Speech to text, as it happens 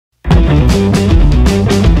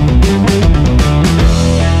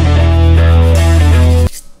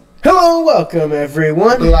Welcome,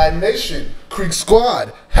 everyone. Blite Nation, Creek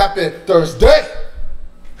Squad, happy Thursday.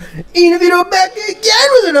 Ian and Vito back again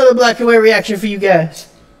with another black and white reaction for you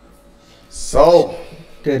guys. So,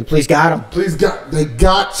 dude, please got them. They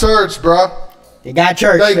got church, bro. They got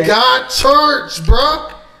church. They got church, bro.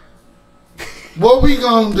 What we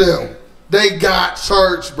gonna do? They got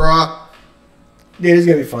church, bro. Dude, this is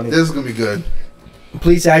gonna be funny. This is gonna be good.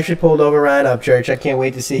 Police actually pulled over Ryan Upchurch. I can't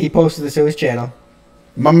wait to see. He posted this to his channel.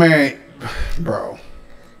 My man, bro.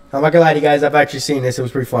 I'm not gonna lie to you guys. I've actually seen this. It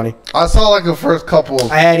was pretty funny. I saw like the first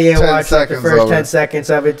couple. I had to watch like the first 10 10 seconds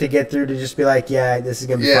of it to get through to just be like, yeah, this is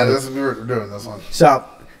gonna be funny. Yeah, we're doing this one. So,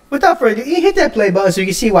 without further ado, you hit that play button so you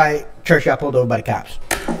can see why Church got pulled over by the cops.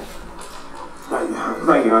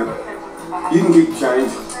 Thank you, man. You can keep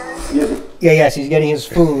change. Yes, he's getting his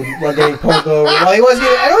food while getting pulled over. Well, he wasn't.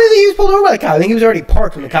 I don't even think he was pulled over by the cops. I think he was already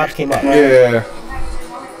parked when the cops came up. Yeah.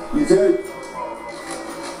 You too.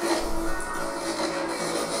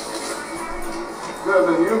 Good,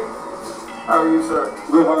 and you? How are you, sir?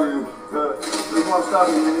 Good, how are you? Good. They want to stop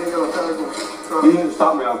you, man. You ain't got to tell me. You didn't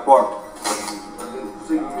stop me, I was parked. I didn't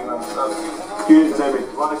see you, man. I was stopping. You didn't tell me.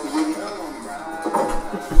 License with you?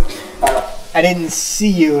 I didn't see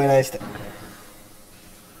you and I...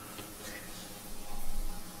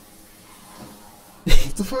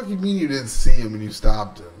 What the fuck you mean you didn't see him and you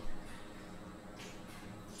stopped him?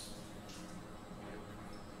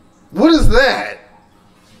 What is that?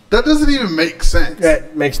 That doesn't even make sense.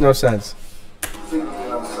 That makes no sense. You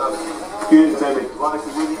didn't tell me.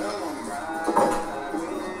 License with you?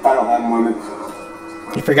 I don't have one with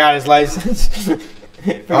me. He forgot his license.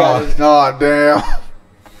 God damn.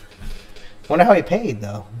 Wonder how he paid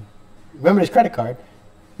though. Remember his credit card?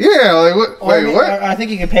 Yeah, like what? Wait, what? I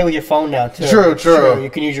think you can pay with your phone now too. True. You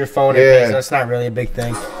can use your phone and pay, so that's not really a big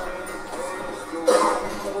thing.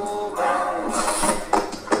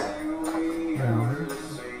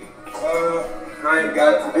 I ain't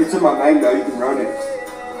got it. It's in my name though. You can run it.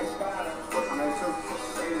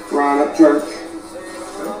 Ryan Upchurch.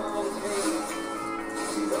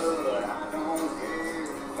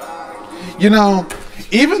 You know,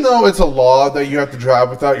 even though it's a law that you have to drive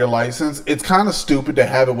without your license, it's kind of stupid to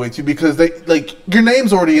have it with you because your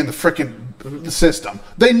name's already in the freaking system.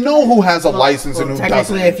 They know who has a license and who doesn't.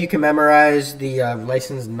 Technically, if you can memorize the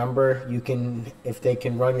license number, you can. If they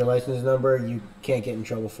can run your license number, you can't get in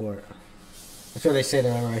trouble for it. That's why they say to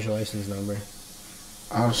memorize your license number.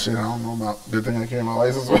 Oh shit! I don't know about. Good thing I carry my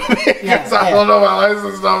license with me because I don't know my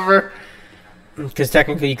license number. Because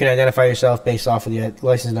technically, you can identify yourself based off of the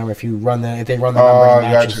license number if they run the number.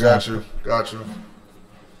 Got you.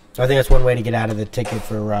 I think that's one way to get out of the ticket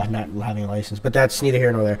for not having a license, but that's neither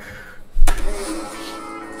here nor there.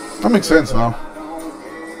 That makes sense, though.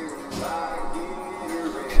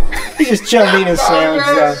 He's just chilling eating a sandwich.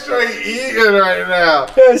 I'm straight eating right now.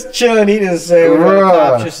 Just chilling eating a sandwich. The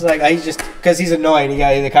cops just like he's just because he's annoyed.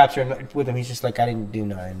 The cops are with him. He's just like, I didn't do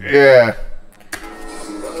nothing. Yeah.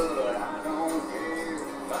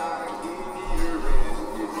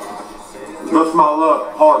 What's my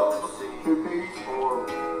luck? Heart. 2 piece or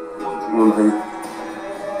 1 piece?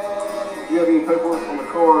 Do you have any paperwork on the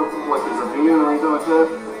car? Like there's a VIN or anything like that?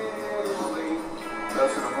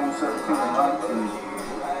 That's just 117 and 19.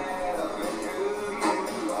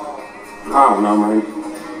 I don't know, man.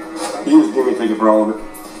 You just give me a ticket for all of it.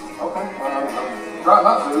 Okay. Right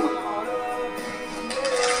about to.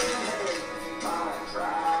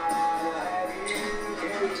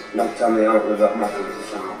 Don't tell me I don't live up my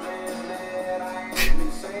position.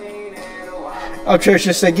 Oh, Church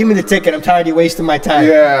just said, give me the ticket. I'm tired of you wasting my time.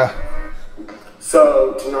 Yeah.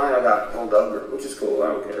 So, tonight I got pulled over, which is cool. I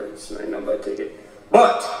don't care. It's not nobody ticket.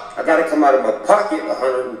 But, I got to come out of my pocket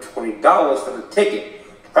 $120 for the ticket.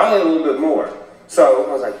 Probably a little bit more. So,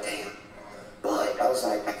 I was like, damn. But, I was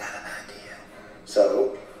like, I got an idea.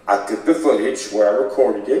 So, I took the footage where I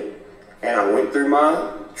recorded it, and I went through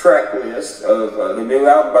my track list of the new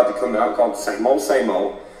album about to come out called Same Old, Same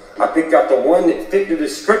Old. I picked out the one that fit the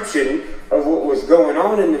description of what was going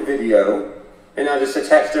on in the video, and I just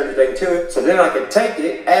attached everything to it. So then I could take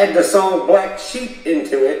it, add the song Black Sheep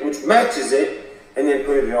into it, which matches it, and then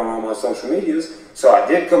put it on all my social medias. So I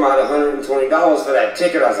did come out $120 for that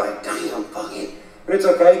ticket. I was like, damn, fuck it. But it's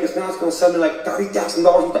okay, because now it's going to sell me like $30,000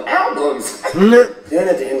 worth of albums. Then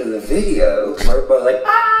at the end of the video, everybody's like,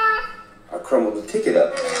 ah! I crumbled the ticket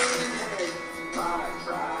up.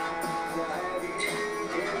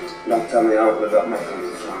 Don't tell me I don't live up my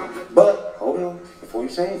position. But, hold on, before you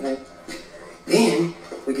say anything. Then,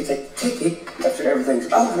 we can take the ticket after everything's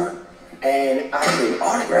over, and I can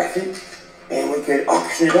autograph it, and we could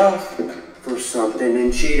auction it off for something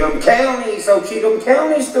in Cheatham County, so Cheatham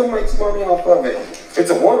County still makes money off of it. It's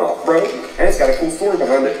a one-off, bro, and it's got a cool story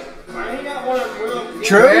behind it.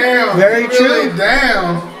 True. Damn, very really true.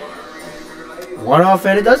 Damn. One-off,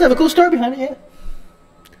 and it does have a cool story behind it, yeah.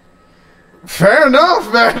 Fair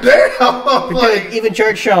enough, man. Damn. Like, even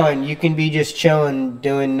church showing, you can be just chilling,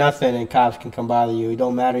 doing nothing, and cops can come bother you. It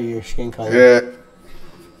don't matter your skin color. Yeah.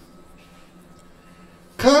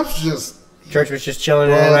 Cops just... Church was just chilling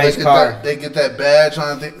in a nice car. They get that badge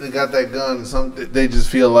on. They got that gun. They just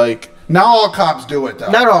feel like... Not all cops do it, though.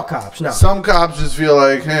 Not all cops, no. Some cops just feel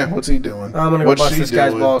like, hey, what's he doing? I'm going to go bust this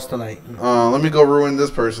guy's balls tonight. Let me go ruin this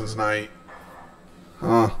person's night.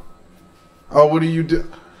 Oh, what do you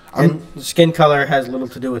do? And skin color has little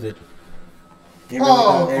to do with it. It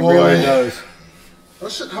boy. really does.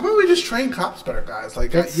 How about we just train cops better, guys?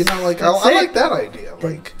 Like, I like that idea.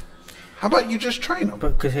 Like, how about you just train them?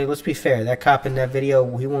 Because, hey, let's be fair. That cop in that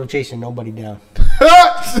video, he won't chasing nobody down.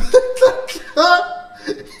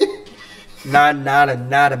 Not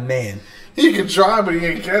a man. He can try, but he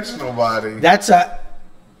ain't catching nobody.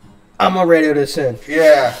 I'm on radio to sin.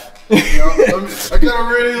 Yeah. I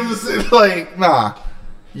got a radio to sin. Like, nah.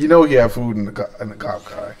 You know he had food in the cop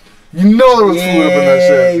car. You know there was food up in that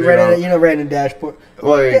shit. Yeah, right in the dashboard.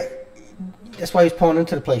 Like, that's why he's pulling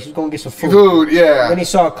into the place. He's going to get some food. Food, yeah. Then he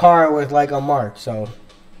saw a car with, like, unmarked, so.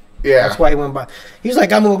 Yeah. That's why he went by. He's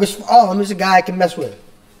like, I'm just a guy I can mess with.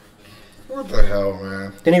 What the hell,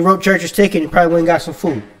 man? Then he wrote Church's ticket and he probably went and got some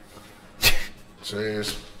food.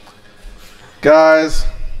 Jeez. Guys,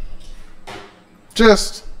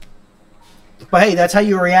 just. But hey, that's how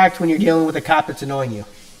you react when you're dealing with a cop that's annoying you.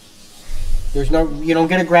 You don't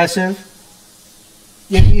get aggressive.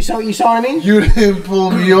 You saw what I mean? You didn't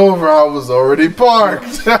pull me over. I was already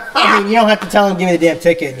parked. I mean, you don't have to tell him, give me the damn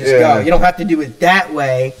ticket and just go. You don't have to do it that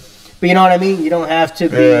way. But you know what I mean? You don't have to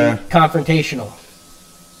be confrontational.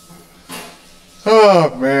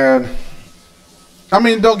 Oh, man. I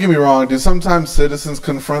mean, don't get me wrong. Do sometimes citizens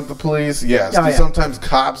confront the police? Yes. Do sometimes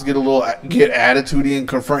cops get attitudey and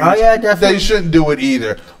confront? Oh, yeah, definitely. They shouldn't do it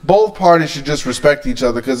either. Both parties should just respect each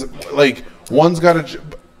other because, like, one's got to...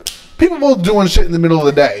 People both doing shit in the middle of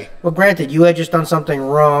the day. Well, granted, you had just done something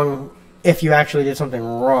wrong if you actually did something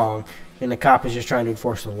wrong, and the cop is just trying to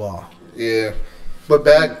enforce the law. Yeah. But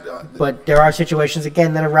there are situations,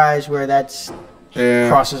 again, that arise where that's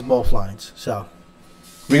crosses both lines. So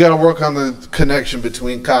we got to work on the connection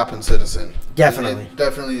between cop and citizen. Definitely. It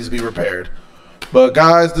definitely needs to be repaired. But,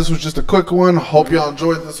 guys, this was just a quick one. Hope y'all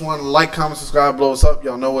enjoyed this one. Like, comment, subscribe, blow us up.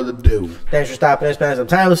 Y'all know what to do. Thanks for stopping us, man.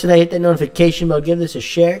 Sometimes today, hit that notification bell. Give this a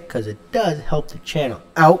share because it does help the channel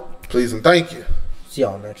out. Please and thank you. See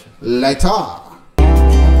y'all next one. Later.